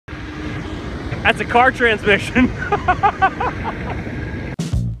That's a car transmission.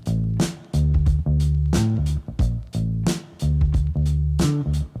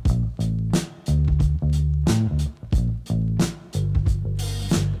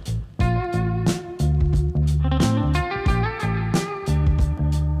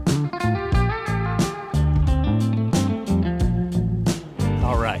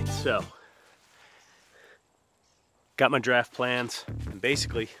 All right, so got my draft plans, and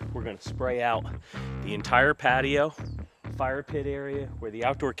basically we're gonna spray out the entire patio, fire pit area where the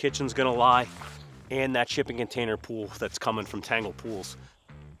outdoor kitchen's gonna lie, and that shipping container pool that's coming from Tangle Pools.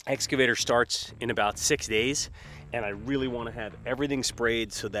 Excavator starts in about 6 days, and I really wanna have everything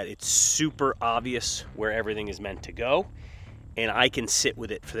sprayed so that it's super obvious where everything is meant to go, and I can sit with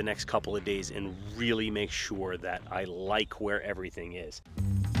it for the next couple of days and really make sure that I like where everything is.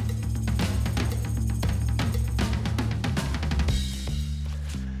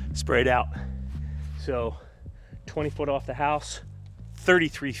 Sprayed out. So 20 foot off the house,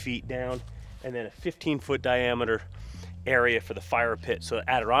 33 feet down, and then a 15-foot diameter area for the fire pit so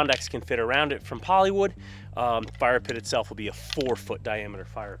Adirondacks can fit around it from Polywood. Fire pit itself will be a 4-foot diameter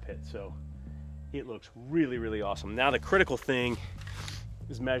fire pit. So it looks really, really awesome. Now the critical thing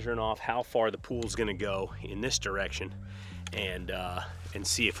is measuring off how far the pool's gonna go in this direction and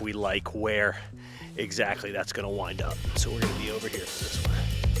see if we like where exactly that's gonna wind up. So we're gonna be over here for this one.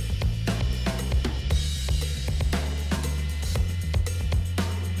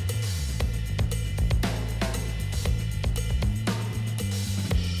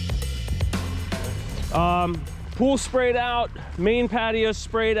 Pool sprayed out, main patio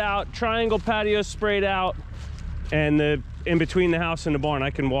sprayed out, triangle patio sprayed out, and the in between the house and the barn.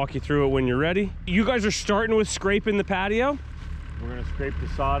 I can walk you through it when you're ready. You guys are starting with scraping the patio? We're gonna scrape the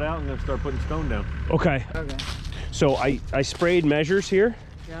sod out and then start putting stone down. Okay. Okay. So I sprayed measures here.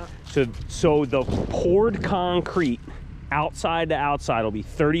 Yeah. So the poured concrete outside to outside will be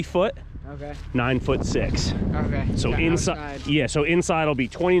 30 foot. Okay. 9'6". Okay. So inside, yeah. So inside will be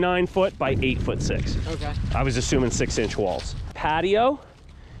 29 foot by 8'6". Okay. I was assuming 6-inch walls. Patio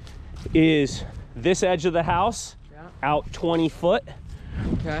is this edge of the house, yeah, out 20 foot.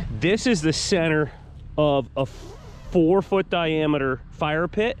 Okay. This is the center of a 4-foot diameter fire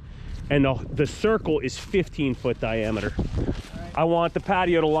pit, and the circle is 15-foot diameter. Right. I want the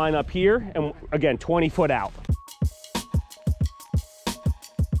patio to line up here, and again, 20 foot out.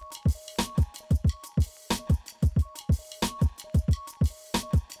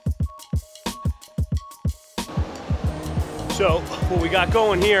 So what we got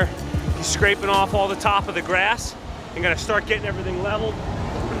going here, he's scraping off all the top of the grass and gonna start getting everything leveled.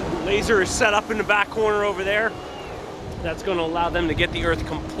 Laser is set up in the back corner over there. That's gonna allow them to get the earth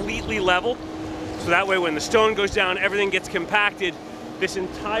completely leveled. So that way when the stone goes down, everything gets compacted. This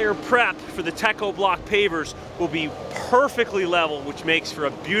entire prep for the Teco block pavers will be perfectly level, which makes for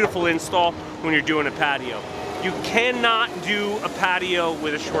a beautiful install when you're doing a patio. You cannot do a patio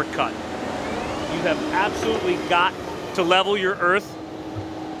with a shortcut. You have absolutely got to level your earth,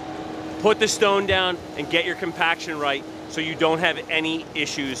 put the stone down, and get your compaction right so you don't have any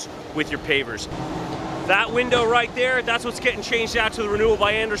issues with your pavers. That window right there, that's what's getting changed out to the Renewal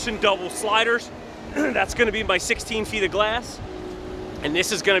by Andersen double sliders. That's gonna be my 16 feet of glass. And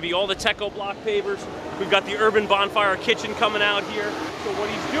this is gonna be all the Teco block pavers. We've got the Urban Bonfire kitchen coming out here. So what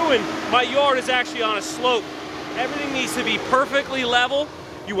he's doing, my yard is actually on a slope. Everything needs to be perfectly level.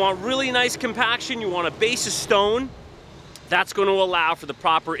 You want really nice compaction, you want a base of stone. That's going to allow for the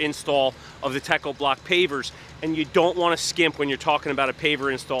proper install of the Teco block pavers. And you don't want to skimp when you're talking about a paver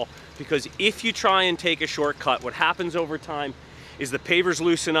install, because if you try and take a shortcut, what happens over time is the pavers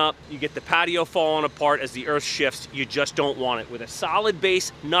loosen up, you get the patio falling apart as the earth shifts. You just don't want it. With a solid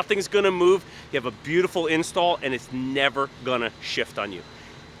base, nothing's going to move. You have a beautiful install and it's never going to shift on you.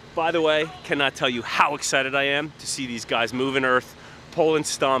 By the way, cannot tell you how excited I am to see these guys moving earth, pulling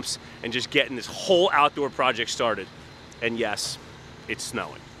stumps, and just getting this whole outdoor project started. And yes, it's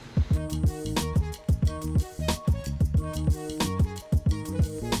snowing.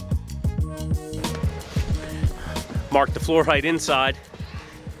 Mark the floor height inside.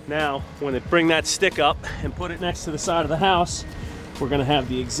 Now, when they bring that stick up and put it next to the side of the house, we're gonna have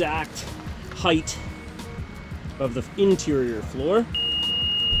the exact height of the interior floor.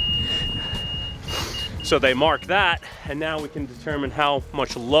 So they mark that, and now we can determine how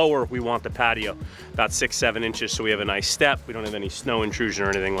much lower we want the patio. About 6-7 inches, so we have a nice step. We don't have any snow intrusion or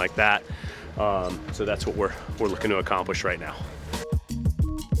anything like that. So that's what we're looking to accomplish right now.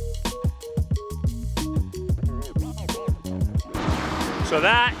 So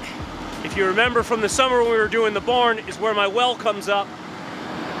that, if you remember from the summer when we were doing the barn, is where my well comes up.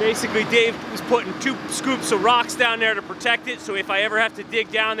 Basically, Dave was putting 2 scoops of rocks down there to protect it, so if I ever have to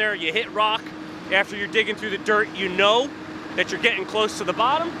dig down there, you hit rock after you're digging through the dirt, you know that you're getting close to the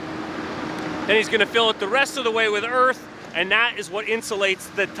bottom. Then he's gonna fill it the rest of the way with earth, and that is what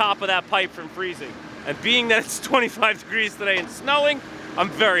insulates the top of that pipe from freezing. And being that it's 25 degrees today and snowing, I'm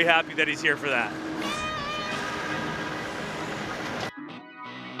very happy that he's here for that.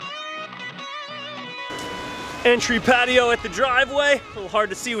 Entry patio at the driveway. A little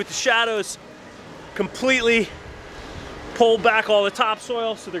hard to see with the shadows. Completely pulled back all the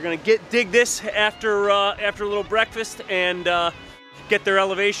topsoil, so they're gonna dig this after a little breakfast and get their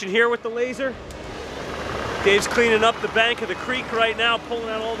elevation here with the laser. Dave's cleaning up the bank of the creek right now, pulling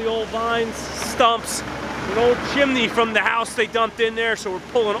out all the old vines, stumps, an old chimney from the house they dumped in there, so we're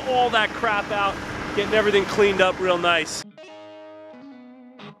pulling all that crap out, getting everything cleaned up real nice.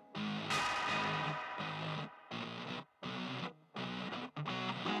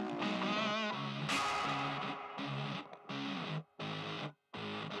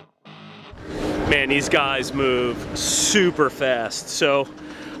 Man, these guys move super fast. So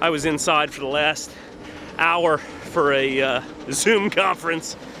I was inside for the last hour for a Zoom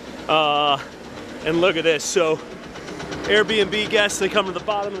conference, and look at this. So Airbnb guests, they come to the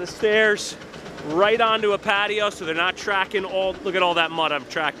bottom of the stairs, right onto a patio, so they're not tracking all, look at all that mud I've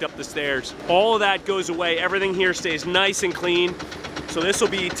tracked up the stairs. All of that goes away. Everything here stays nice and clean. So this will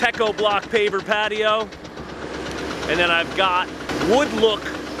be Teco block paver patio. And then I've got wood look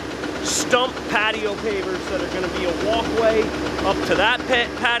stump patio pavers that are going to be a walkway up to that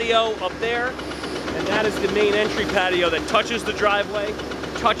patio up there, and that is the main entry patio that touches the driveway,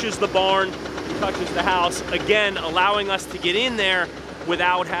 touches the barn, touches the house, again allowing us to get in there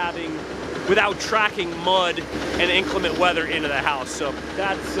without tracking mud and inclement weather into the house. So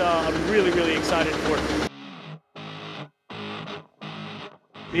that's I'm really excited for it.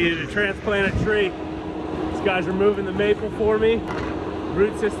 Needed to transplant a tree. These guys are moving the maple for me.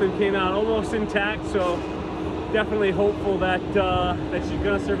 Root system came out almost intact, so definitely hopeful that that she's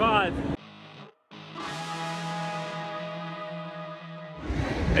gonna survive.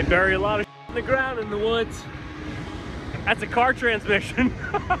 They bury a lot of in the ground in the woods. That's a car transmission.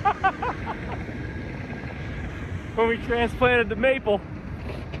 When we transplanted the maple,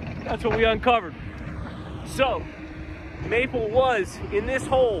 that's what we uncovered. So, maple was in this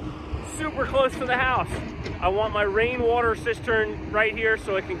hole, super close to the house. I want my rainwater cistern right here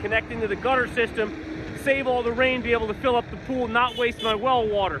so it can connect into the gutter system, save all the rain, be able to fill up the pool, not waste my well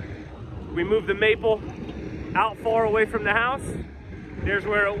water. We moved the maple out far away from the house. There's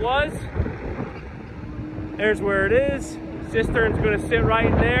where it was. There's where it is. Cistern's gonna sit right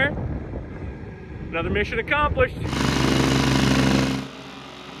in there. Another mission accomplished.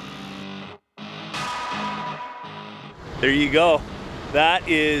 There you go. That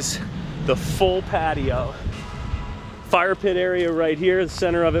is the full patio. Fire pit area right here, the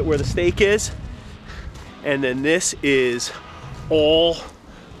center of it where the stake is. And then this is all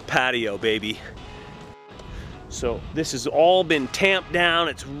patio, baby. So this has all been tamped down.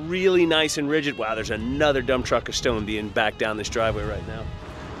 It's really nice and rigid. Wow, there's another dump truck of stone being backed down this driveway right now.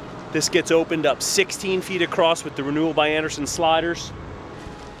 This gets opened up 16 feet across with the Renewal by Anderson sliders.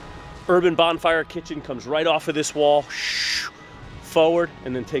 Urban Bonfire Kitchen comes right off of this wall, forward,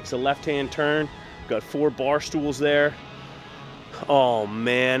 and then takes a left-hand turn. Got 4 bar stools there. Oh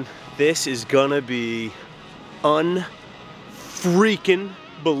man, this is gonna be unfreaking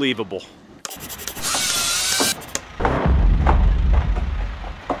believable.